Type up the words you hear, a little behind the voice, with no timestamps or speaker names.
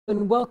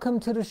And welcome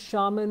to the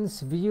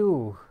Shaman's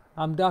View.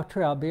 I'm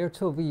Dr.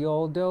 Alberto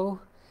Villoldo,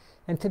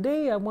 and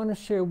today I want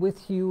to share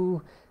with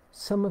you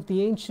some of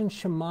the ancient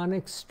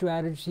shamanic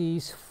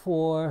strategies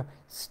for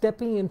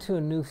stepping into a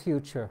new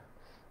future.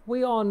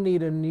 We all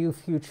need a new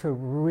future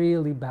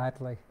really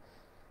badly,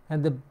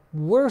 and the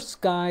worst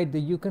guide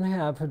that you can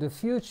have for the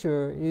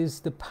future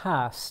is the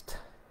past.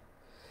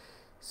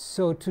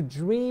 So to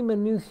dream a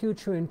new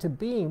future into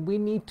being, we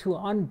need to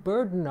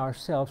unburden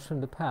ourselves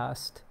from the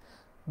past.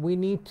 We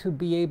need to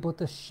be able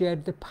to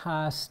shed the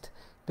past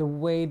the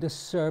way the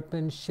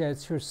serpent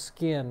sheds her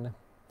skin.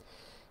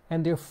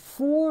 And there are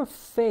 4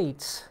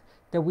 fates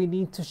that we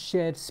need to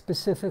shed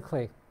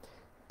specifically.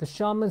 The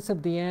shamans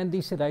of the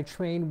Andes that I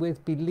trained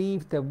with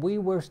believed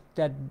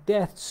that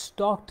death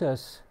stalked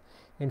us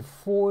in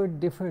 4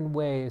 different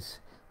ways.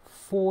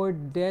 4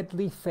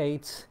 deadly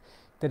fates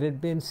that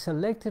had been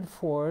selected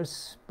for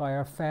us by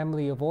our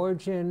family of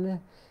origin,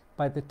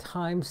 by the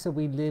times that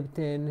we lived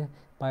in,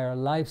 by our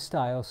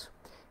lifestyles.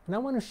 And I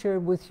want to share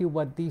with you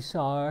what these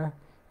are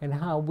and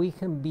how we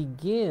can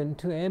begin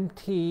to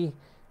empty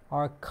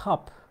our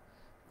cup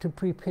to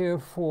prepare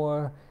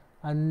for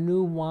a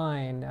new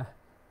wine.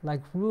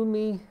 Like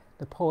Rumi,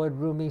 the poet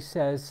Rumi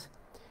says,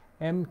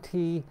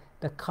 empty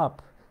the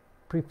cup,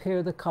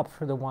 prepare the cup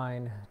for the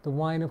wine. The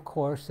wine, of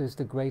course, is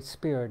the Great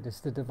Spirit, is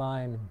the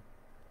divine.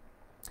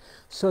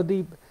 So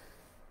the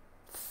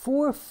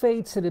 4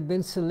 fates that have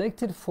been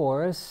selected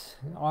for us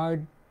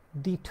are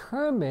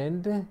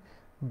determined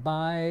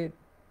by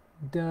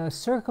the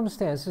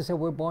circumstances that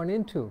we're born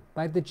into,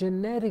 by the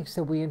genetics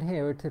that we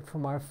inherited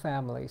from our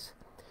families,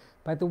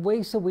 by the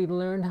ways that we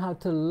learn how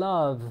to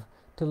love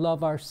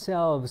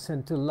ourselves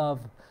and to love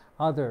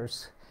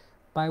others,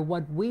 by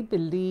what we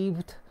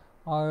believed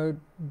our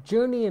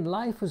journey in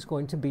life was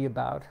going to be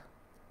about.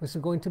 Was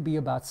it going to be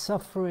about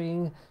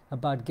suffering,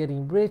 about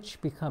getting rich,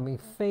 becoming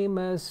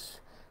famous,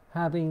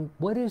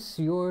 what is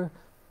your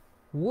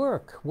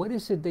work? What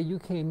is it that you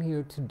came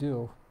here to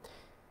do?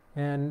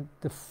 And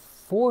the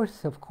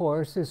 4th, of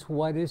course, is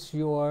what is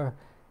your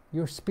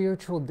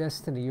spiritual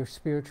destiny, your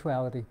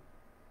spirituality.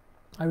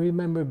 I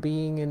remember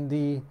being in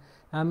the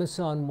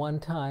Amazon one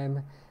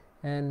time,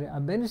 and a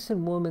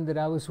medicine woman that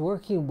I was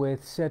working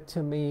with said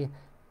to me,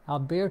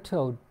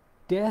 Alberto,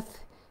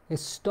 death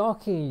is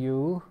stalking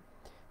you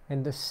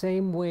in the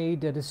same way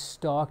that it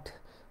stalked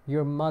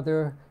your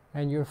mother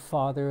and your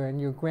father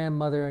and your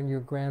grandmother and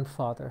your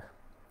grandfather.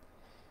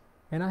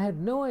 And I had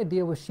no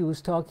idea what she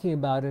was talking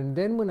about. And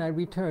then when I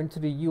returned to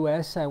the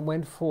US, I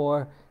went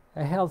for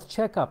a health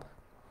checkup.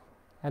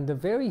 And the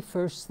very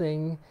first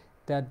thing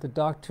that the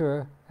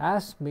doctor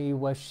asked me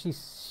was,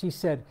 she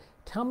said,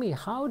 tell me,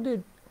 how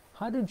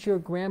did your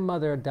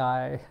grandmother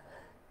die?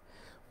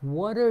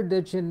 What are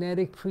the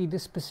genetic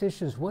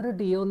predispositions? What are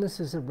the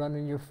illnesses that run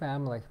in your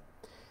family?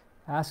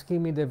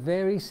 Asking me the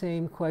very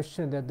same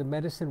question that the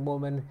medicine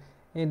woman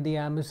in the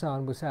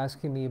Amazon was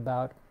asking me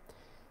about.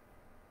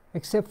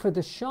 Except for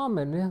the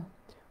shaman,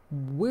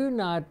 we're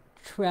not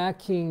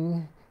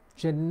tracking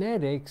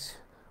genetics,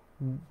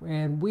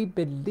 and we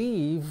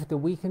believe that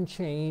we can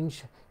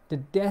change the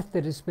death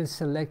that has been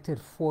selected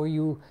for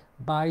you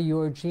by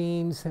your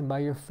genes and by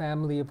your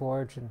family of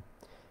origin.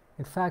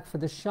 In fact, for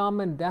the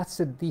shaman,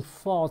 that's a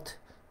default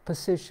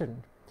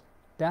position.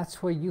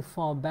 That's where you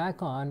fall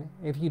back on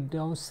if you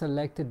don't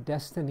select a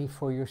destiny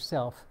for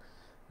yourself.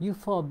 You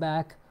fall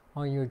back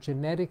on your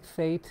genetic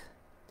fate,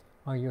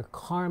 on your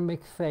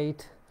karmic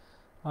fate,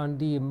 on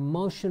the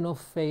emotional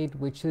fate,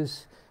 which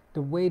is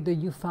the way that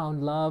you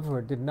found love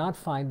or did not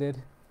find it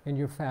in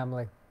your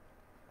family.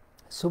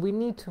 So we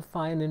need to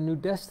find a new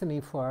destiny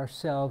for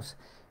ourselves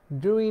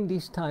during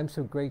these times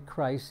of great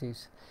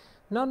crises.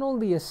 Not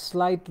only a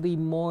slightly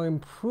more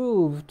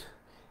improved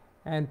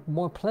and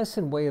more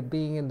pleasant way of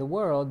being in the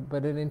world,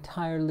 but an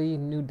entirely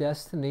new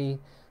destiny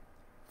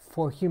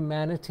for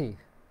humanity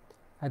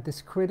at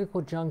this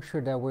critical juncture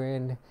that we're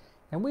in.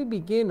 And we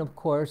begin, of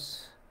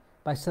course,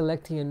 by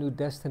selecting a new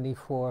destiny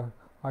for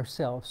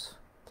ourselves.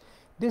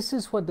 This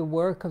is what the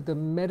work of the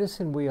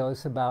medicine wheel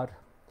is about.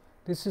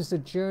 This is the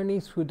journey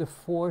through the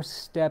 4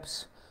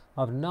 steps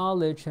of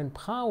knowledge and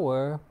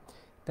power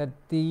that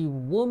the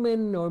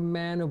woman or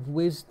man of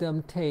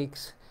wisdom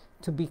takes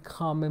to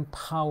become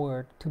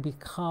empowered, to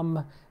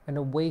become an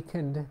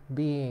awakened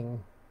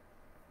being.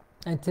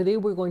 And today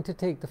we're going to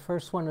take the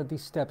first one of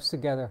these steps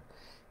together.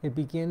 It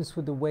begins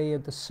with the way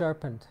of the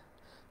serpent,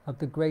 of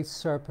the great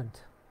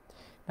serpent.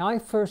 Now, I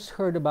first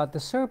heard about the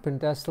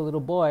serpent as a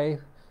little boy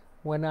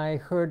when I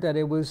heard that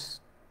it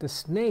was the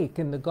snake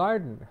in the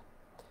garden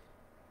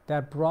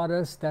that brought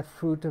us that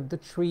fruit of the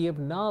tree of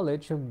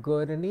knowledge of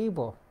good and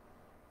evil.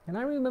 And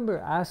I remember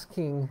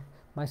asking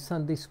my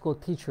Sunday school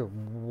teacher,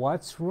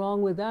 what's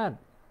wrong with that?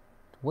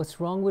 What's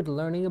wrong with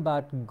learning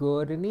about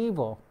good and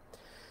evil?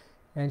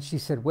 And she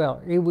said,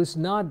 well, it was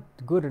not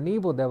good and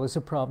evil that was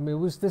the problem, it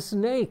was the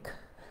snake.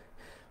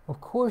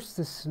 Of course,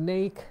 the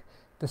snake,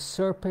 the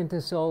serpent,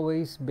 has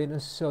always been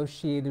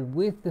associated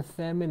with the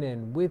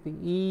feminine, with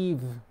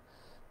Eve,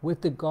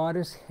 with the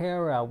goddess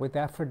Hera, with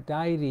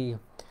Aphrodite,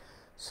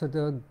 So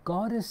the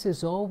goddess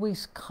is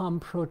always come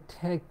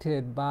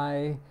protected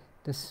by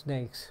the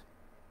snakes.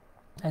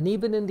 And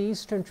even in the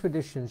Eastern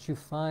traditions, you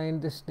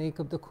find the snake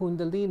of the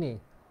Kundalini.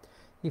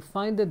 You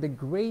find that the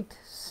great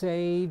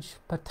sage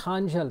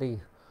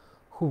Patanjali,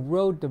 who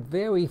wrote the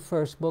very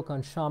first book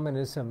on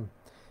shamanism,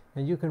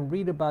 and you can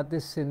read about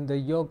this in the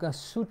Yoga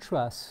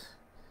Sutras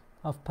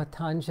of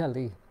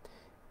Patanjali,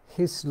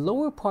 his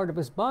lower part of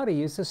his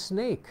body is a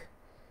snake.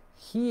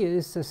 He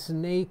is a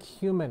snake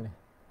human.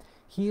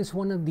 He is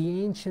one of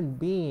the ancient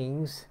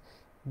beings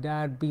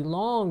that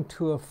belonged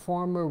to a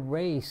former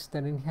race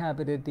that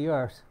inhabited the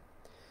earth,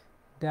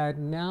 that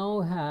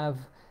now have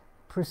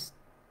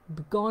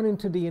gone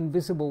into the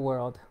invisible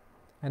world,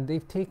 and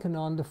they've taken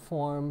on the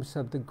forms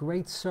of the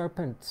great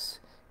serpents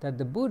that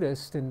the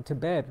Buddhists in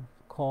Tibet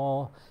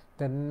call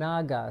the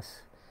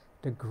Nagas,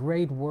 the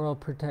great world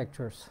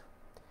protectors.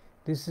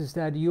 This is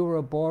that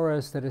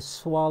Ouroboros that is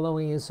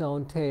swallowing his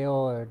own tail,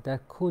 or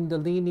that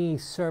Kundalini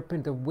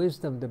serpent of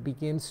wisdom that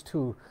begins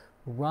to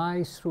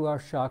rise through our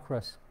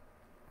chakras.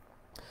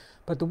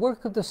 But the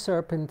work of the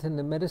serpent in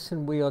the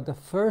medicine wheel, the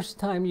first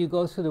time you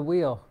go through the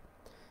wheel,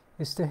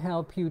 is to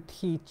help you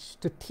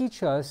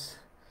teach us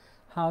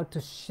how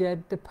to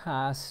shed the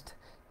past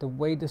the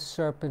way the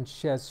serpent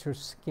sheds her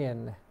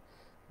skin,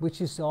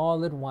 which is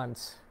all at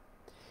once.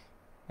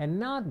 And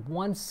not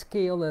one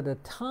scale at a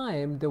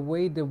time, the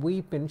way that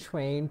we've been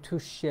trained to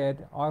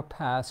shed our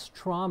past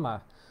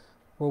trauma,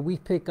 where we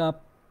pick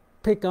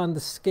on the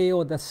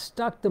scale that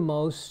stuck the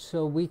most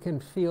so we can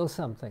feel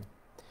something.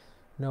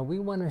 No, we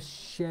want to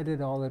shed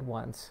it all at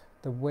once,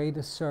 the way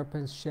the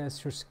serpent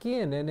sheds her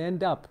skin, and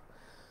end up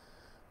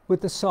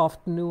with a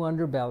soft new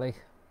underbelly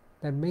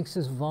that makes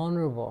us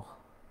vulnerable,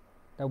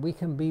 that we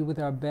can be with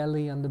our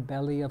belly on the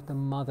belly of the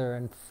mother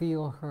and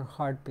feel her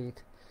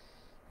heartbeat,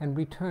 and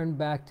return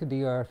back to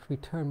the earth,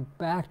 return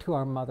back to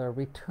our mother,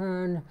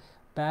 return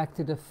back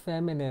to the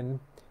feminine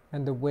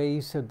and the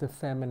ways of the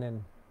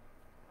feminine,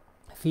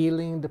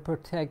 feeling the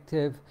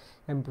protective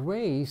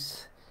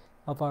embrace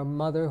of our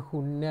mother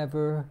who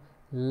never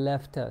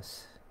left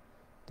us.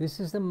 This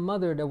is the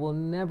mother that will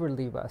never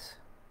leave us.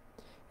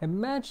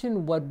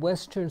 Imagine what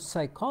Western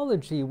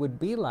psychology would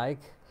be like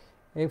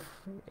if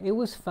it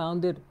was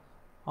founded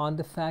on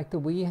the fact that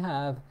we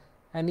have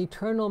an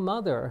eternal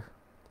mother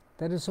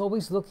that is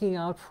always looking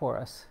out for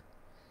us.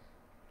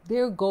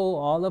 There go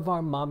all of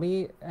our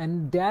mommy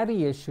and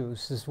daddy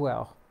issues as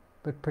well,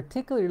 but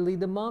particularly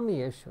the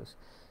mommy issues,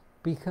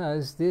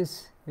 because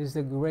this is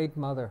the great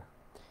mother,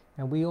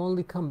 and we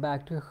only come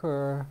back to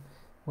her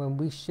when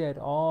we shed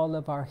all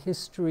of our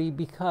history,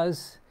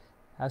 because,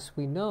 as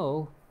we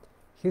know,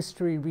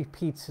 history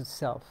repeats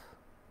itself.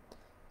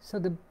 So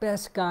the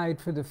best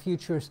guide for the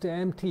future is to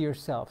empty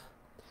yourself,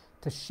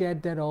 to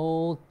shed that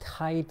old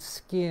tight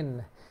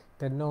skin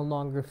that no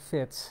longer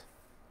fits,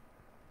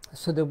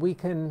 so that we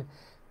can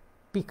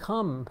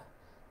become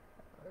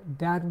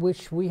that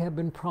which we have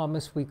been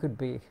promised we could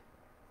be.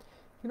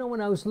 You know,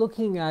 when I was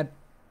looking at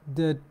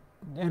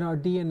our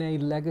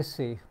DNA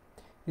legacy,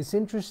 it's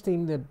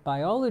interesting that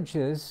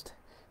biologists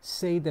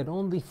say that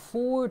only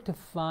 4 to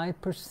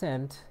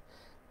 5%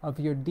 of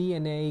your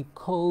DNA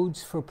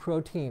codes for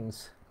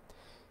proteins.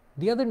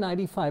 The other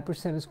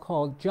 95% is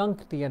called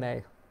junk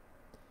DNA.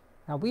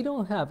 Now, we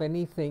don't have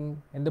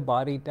anything in the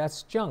body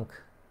that's junk.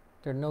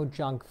 There are no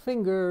junk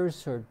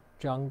fingers or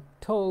junk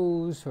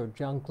toes or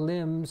junk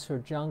limbs or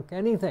junk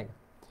anything.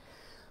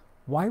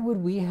 Why would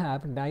we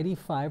have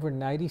 95 or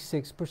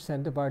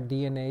 96% of our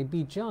DNA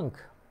be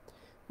junk?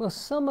 Well,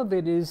 some of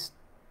it is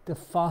the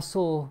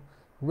fossil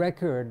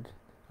record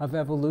of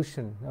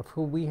evolution, of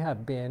who we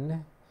have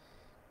been,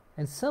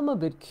 and some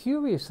of it,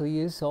 curiously,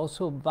 is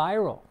also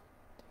viral.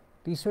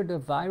 These are the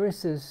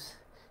viruses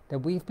that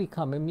we've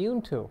become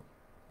immune to,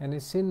 and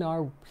it's in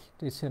our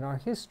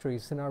history,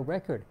 it's in our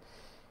record.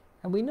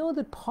 And we know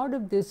that part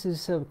of this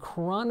is a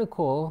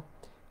chronicle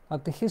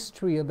of the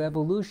history of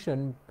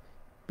evolution,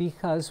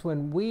 because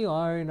when we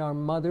are in our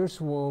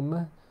mother's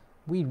womb,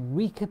 we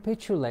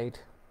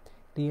recapitulate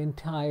the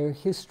entire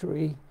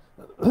history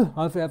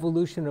of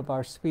evolution of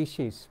our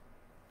species.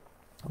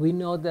 We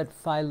know that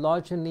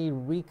phylogeny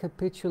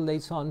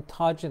recapitulates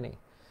ontogeny.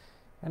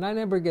 And I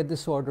never get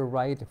this order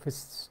right if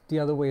it's the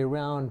other way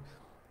around.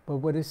 But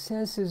what it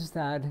says is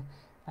that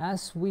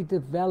as we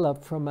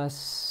develop from a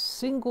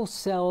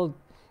single-celled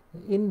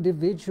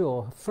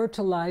individual,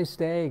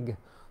 fertilized egg,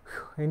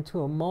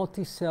 into a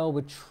multi-cell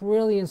with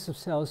trillions of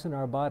cells in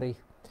our body,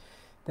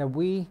 that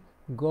we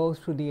go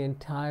through the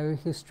entire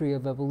history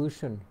of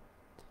evolution,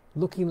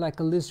 looking like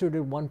a lizard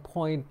at one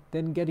point,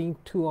 then getting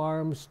 2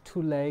 arms,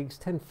 2 legs,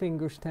 10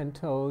 fingers, 10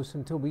 toes,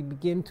 until we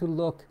begin to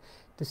look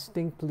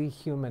distinctly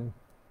human.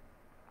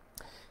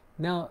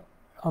 Now,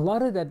 a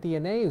lot of that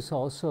DNA is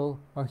also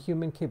our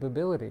human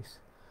capabilities,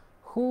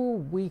 who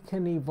we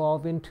can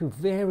evolve into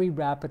very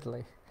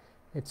rapidly.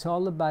 It's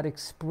all about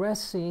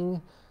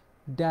expressing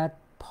that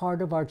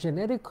part of our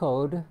genetic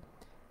code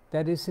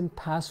that is in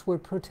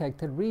password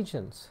protected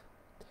regions.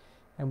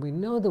 And we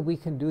know that we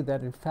can do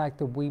that. In fact,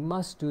 that we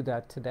must do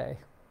that today.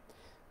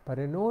 But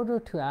in order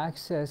to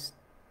access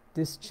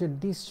these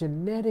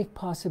genetic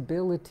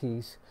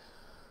possibilities,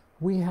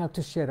 we have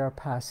to shed our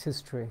past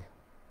history.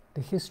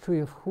 The history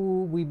of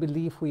who we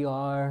believe we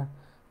are,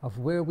 of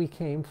where we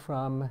came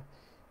from,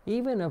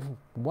 even of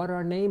what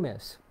our name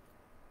is.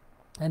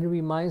 And it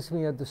reminds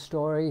me of the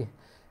story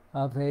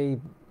of a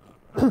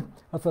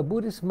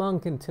Buddhist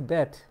monk in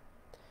Tibet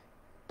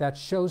that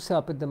shows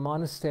up at the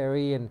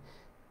monastery, and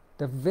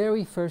the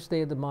very first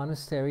day of the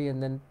monastery,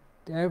 and then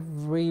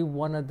every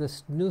one of the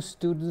new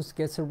students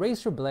gets a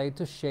razor blade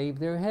to shave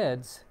their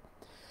heads.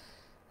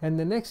 And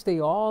the next day,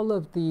 all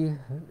of the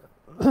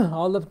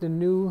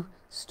new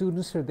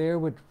students are there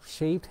with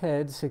shaved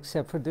heads,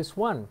 except for this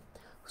one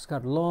who's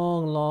got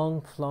long, long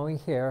flowing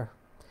hair.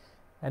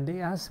 And they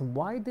ask him,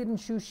 "Why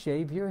didn't you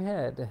shave your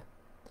head?"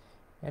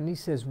 And he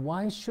says,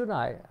 "Why should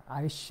I?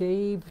 I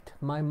shaved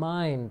my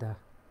mind."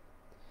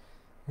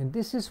 And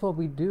this is what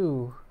we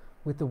do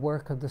with the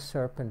work of the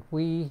serpent.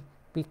 We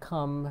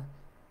become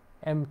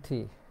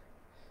empty.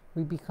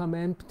 We become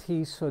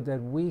empty so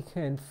that we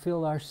can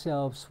fill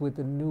ourselves with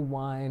the new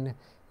wine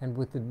and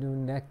with the new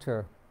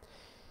nectar.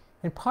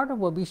 And part of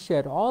what we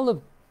shed, all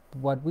of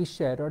what we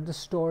shed, are the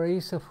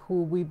stories of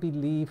who we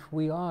believe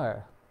we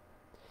are.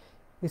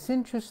 It's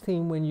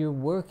interesting when you're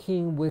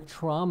working with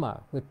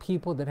trauma, with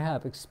people that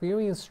have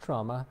experienced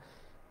trauma,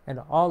 and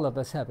all of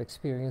us have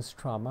experienced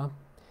trauma,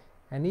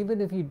 and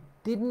even if you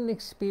didn't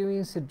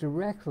experience it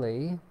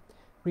directly,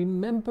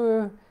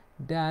 remember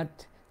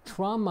that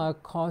trauma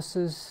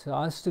causes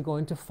us to go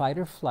into fight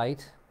or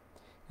flight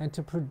and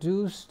to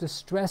produce the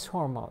stress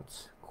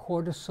hormones,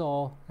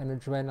 cortisol and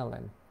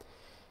adrenaline.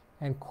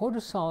 And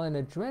cortisol and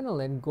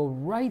adrenaline go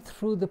right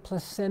through the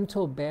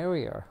placental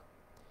barrier,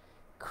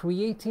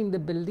 creating the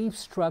belief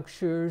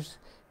structures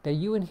that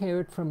you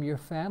inherit from your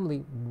family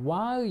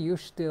while you're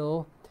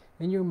still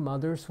in your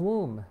mother's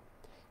womb.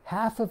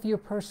 Half of your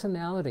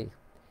personality,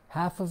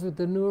 half of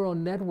the neural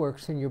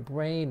networks in your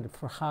brain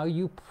for how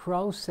you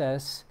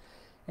process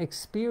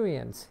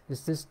experience.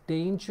 Is this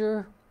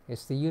danger?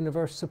 Is the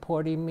universe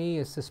supporting me?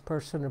 Is this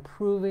person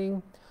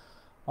approving?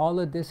 All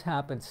of this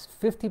happens.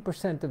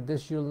 50% of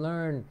this you'll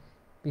learn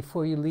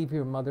before you leave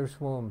your mother's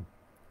womb.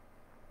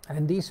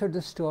 And these are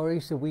the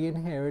stories that we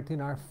inherit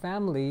in our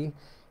family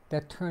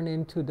that turn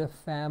into the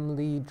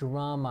family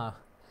drama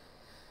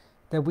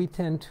that we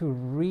tend to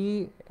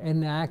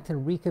reenact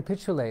and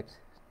recapitulate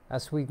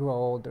as we grow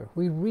older.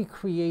 We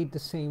recreate the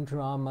same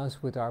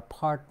dramas with our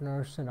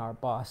partners and our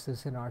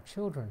bosses and our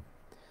children.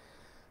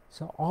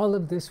 So all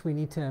of this we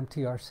need to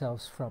empty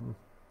ourselves from.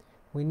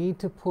 We need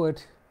to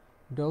put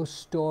those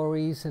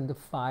stories in the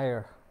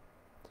fire.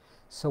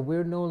 So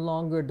we're no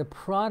longer the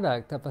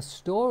product of a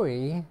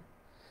story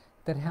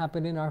that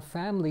happened in our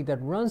family,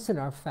 that runs in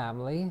our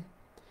family,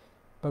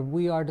 but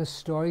we are the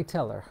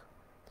storyteller.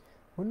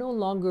 We're no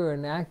longer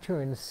an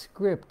actor in a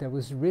script that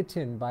was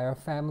written by our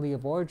family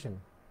of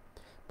origin,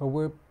 but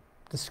we're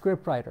the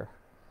script writer.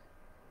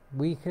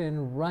 We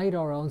can write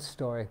our own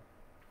story.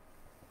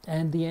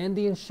 And the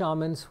Andean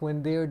shamans,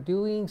 when they're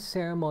doing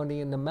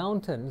ceremony in the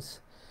mountains,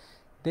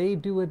 they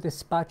do a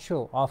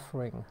despacho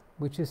offering,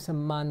 which is a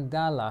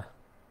mandala.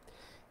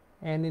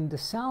 And in the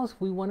south,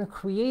 we want to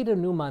create a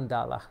new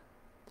mandala.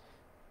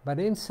 But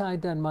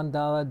inside that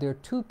mandala, there are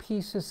two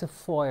pieces of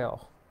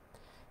foil.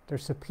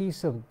 There's a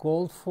piece of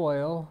gold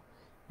foil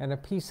and a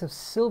piece of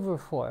silver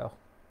foil.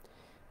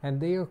 And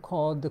they are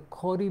called the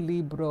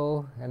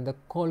Corilibro and the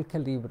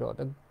Colcalibro,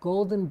 the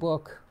golden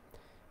book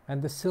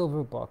and the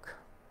silver book.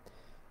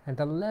 And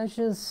the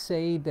legends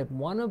say that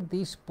one of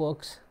these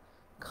books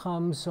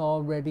comes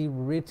already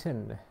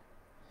written,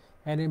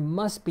 and it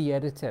must be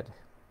edited.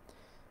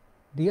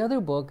 The other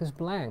book is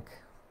blank.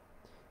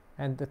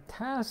 And the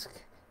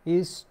task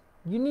is,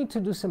 you need to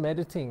do some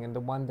editing in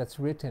the one that's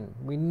written.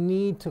 We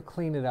need to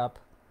clean it up.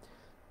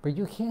 But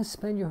you can't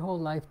spend your whole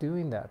life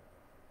doing that.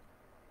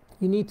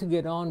 You need to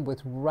get on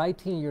with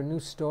writing your new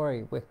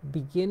story, with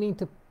beginning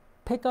to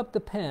pick up the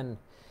pen,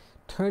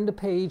 turn the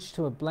page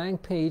to a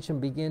blank page,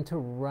 and begin to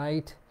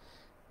write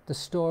the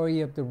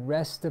story of the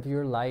rest of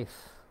your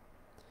life.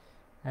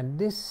 And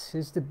this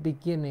is the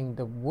beginning,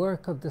 the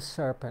work of the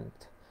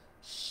serpent,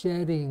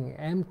 shedding,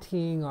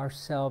 emptying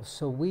ourselves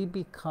so we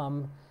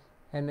become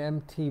an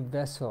empty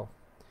vessel.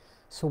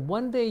 So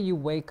one day you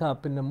wake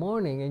up in the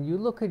morning and you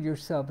look at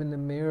yourself in the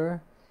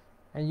mirror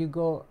and you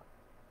go,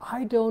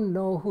 I don't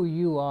know who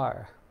you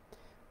are,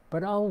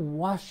 but I'll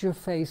wash your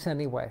face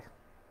anyway,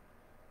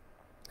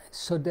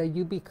 so that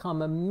you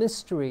become a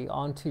mystery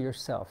onto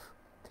yourself.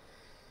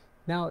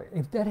 Now,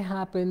 if that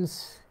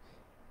happens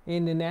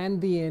in an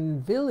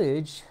Andean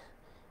village,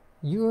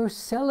 you're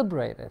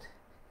celebrated.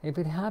 If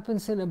it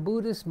happens in a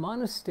Buddhist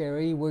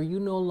monastery where you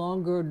no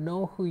longer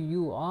know who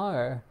you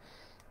are,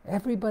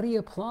 everybody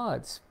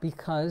applauds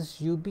because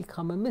you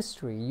become a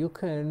mystery. You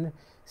can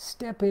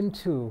step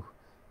into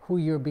who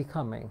you're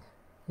becoming.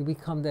 You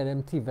become that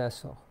empty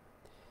vessel.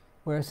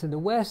 Whereas in the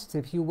West,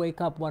 if you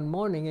wake up one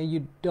morning and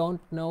you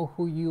don't know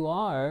who you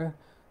are,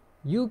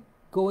 you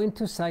go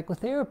into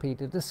psychotherapy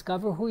to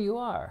discover who you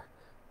are,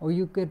 or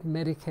you get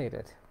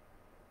medicated.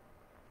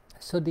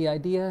 So the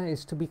idea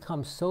is to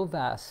become so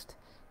vast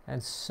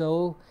and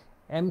so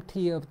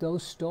empty of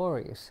those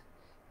stories.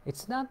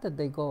 It's not that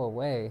they go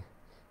away,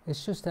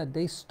 it's just that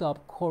they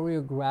stop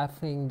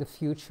choreographing the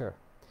future.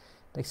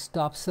 They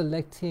stop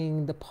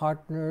selecting the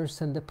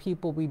partners and the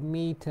people we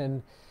meet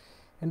and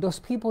those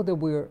people that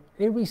we're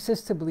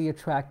irresistibly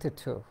attracted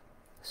to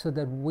so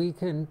that we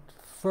can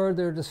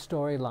further the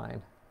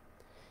storyline.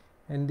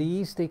 And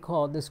these, they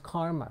call this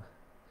karma.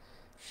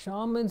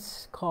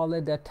 Shamans call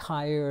it that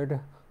tired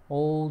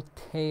old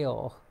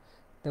tale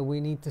that we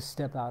need to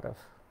step out of.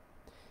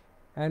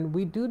 And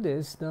we do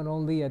this not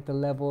only at the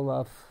level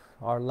of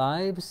our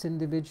lives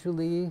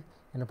individually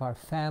and of our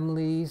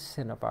families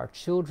and of our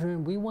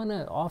children. We want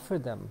to offer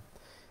them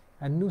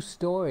a new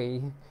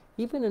story,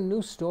 even a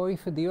new story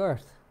for the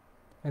earth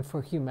and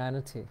for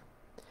humanity.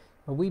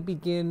 But we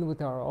begin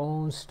with our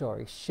own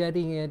story,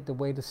 shedding it the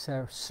way the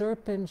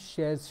serpent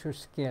sheds her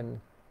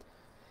skin.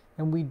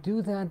 And we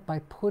do that by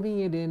putting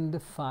it in the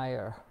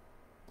fire.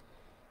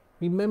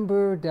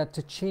 Remember that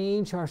to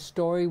change our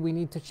story, we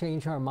need to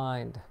change our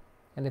mind.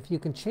 And if you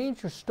can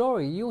change your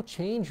story, you'll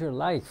change your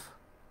life.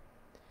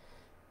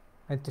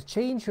 And to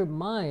change your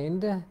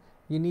mind,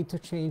 you need to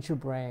change your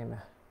brain.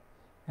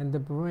 And the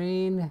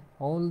brain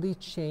only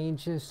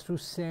changes through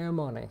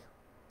ceremony,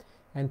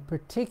 and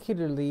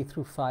particularly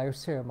through fire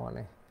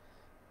ceremony,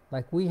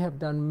 like we have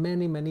done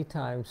many, many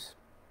times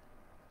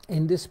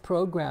in this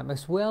program,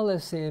 as well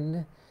as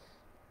in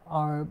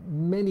our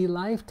many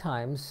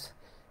lifetimes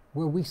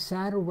where we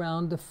sat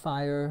around the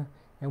fire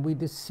and we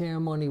did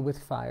ceremony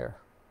with fire.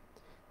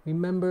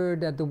 Remember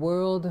that the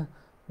world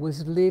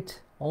was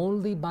lit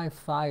only by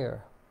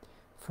fire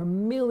for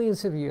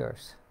millions of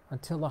years,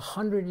 until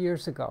 100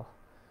 years ago.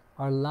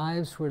 Our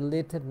lives were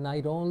lit at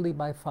night only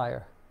by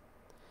fire.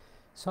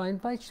 So I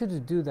invite you to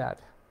do that,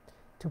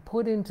 to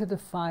put into the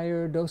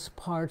fire those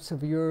parts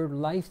of your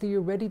life that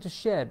you're ready to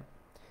shed.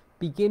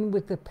 Begin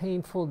with the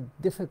painful,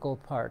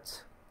 difficult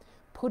parts.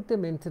 Put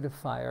them into the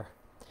fire.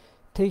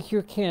 Take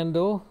your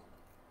candle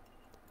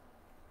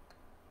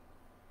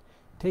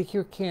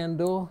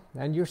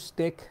and your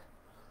stick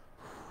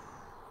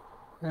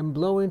and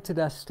blow into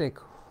that stick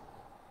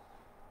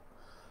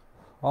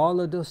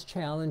all of those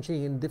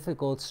challenging and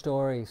difficult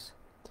stories,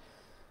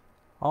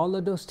 all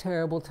of those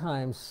terrible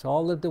times,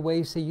 all of the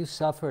ways that you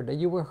suffered, that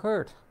you were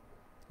hurt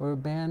or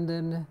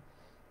abandoned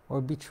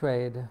or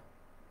betrayed.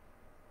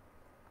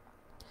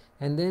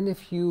 And then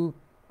if you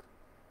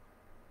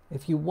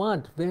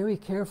want, very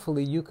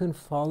carefully, you can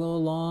follow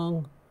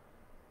along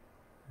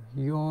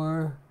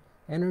your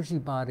energy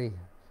body,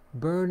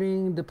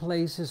 burning the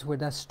places where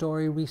that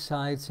story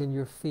resides in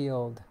your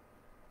field.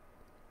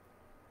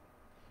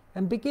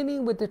 And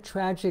beginning with the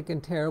tragic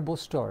and terrible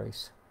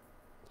stories.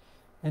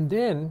 And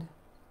then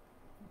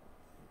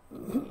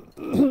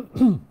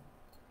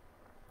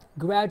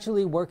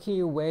gradually working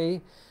your way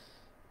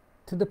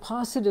to the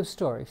positive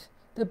stories,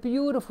 the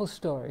beautiful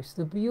stories,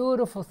 the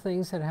beautiful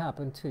things that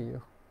happened to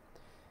you.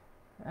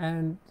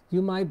 And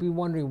you might be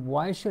wondering,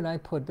 why should I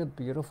put the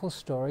beautiful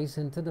stories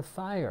into the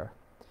fire?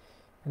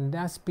 And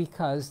that's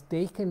because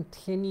they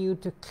continue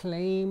to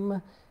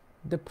claim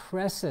the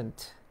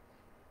present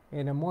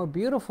in a more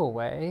beautiful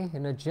way,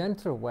 in a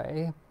gentler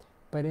way,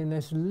 but in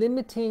as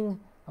limiting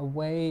a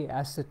way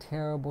as the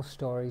terrible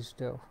stories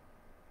do.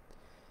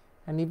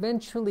 And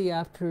eventually,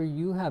 after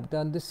you have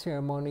done the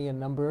ceremony a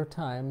number of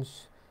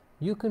times,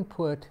 you can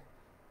put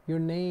your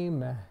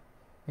name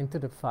into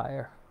the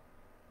fire.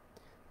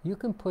 You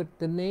can put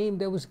the name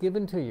that was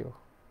given to you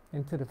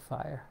into the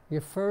fire,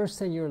 your first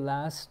and your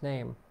last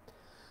name.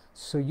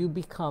 So you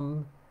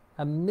become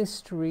a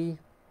mystery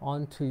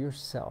unto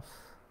yourself.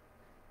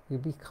 You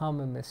become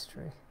a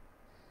mystery.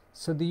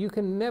 So that you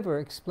can never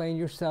explain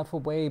yourself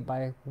away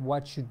by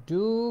what you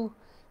do,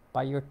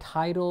 by your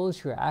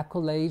titles, your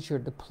accolades, your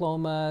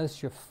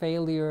diplomas, your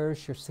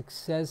failures, your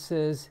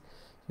successes.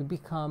 You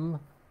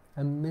become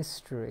a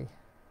mystery.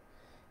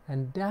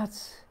 And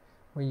that's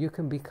where you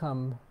can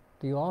become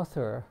the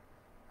author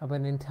of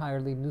an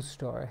entirely new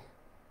story.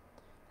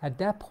 At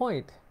that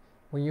point,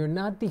 when you're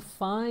not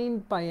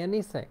defined by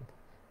anything,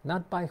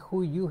 not by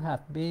who you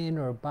have been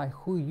or by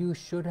who you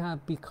should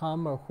have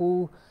become or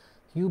who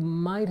you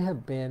might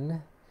have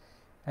been,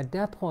 at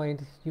that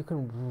point you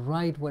can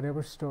write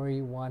whatever story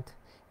you want,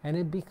 and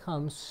it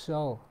becomes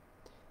so,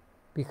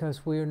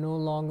 because we are no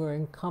longer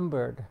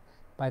encumbered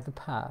by the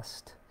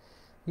past.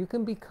 You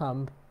can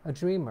become a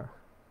dreamer,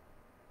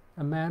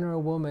 a man or a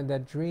woman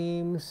that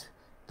dreams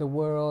the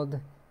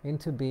world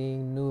into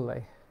being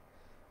newly,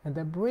 and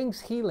that brings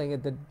healing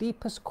at the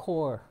deepest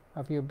core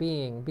of your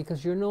being,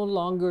 because you're no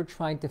longer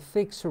trying to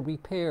fix or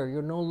repair.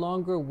 You're no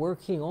longer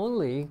working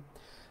only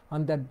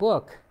on that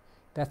book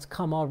that's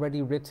come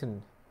already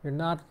written. You're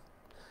not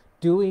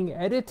doing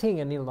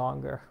editing any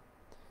longer.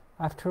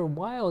 After a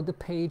while, the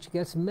page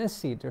gets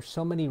messy. There's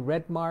so many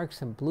red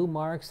marks and blue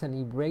marks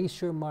and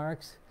erasure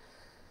marks.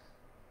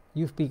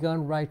 You've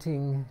begun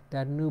writing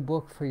that new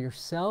book for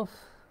yourself,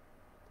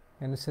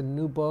 and it's a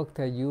new book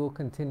that you will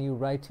continue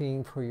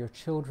writing for your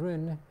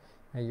children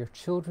and your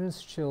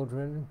children's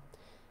children,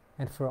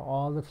 and for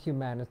all of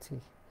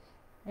humanity.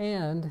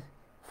 And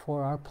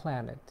for our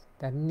planet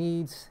that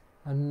needs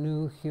a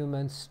new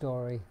human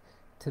story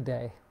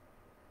today.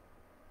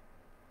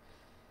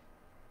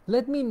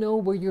 Let me know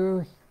where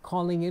you're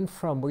calling in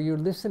from, where you're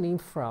listening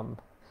from.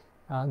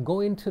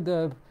 Go into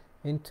the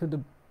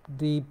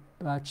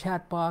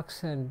chat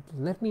box and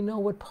let me know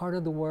what part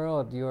of the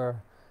world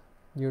you're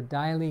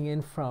dialing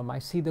in from. I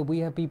see that we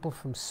have people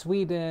from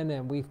Sweden,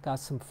 and we've got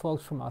some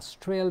folks from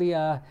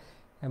Australia,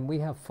 and we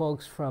have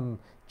folks from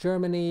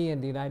Germany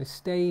and the United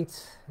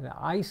States, and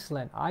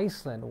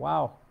Iceland,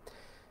 wow.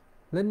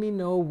 Let me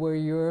know where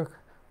you're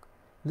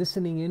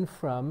listening in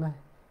from,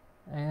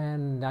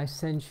 and I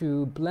send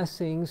you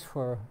blessings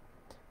for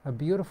a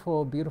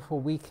beautiful, beautiful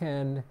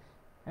weekend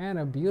and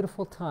a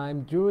beautiful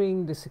time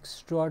during this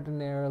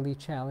extraordinarily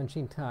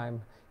challenging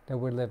time that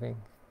we're living.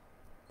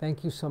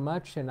 Thank you so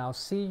much, and I'll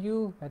see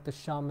you at the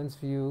Shaman's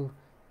View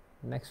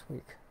next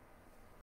week.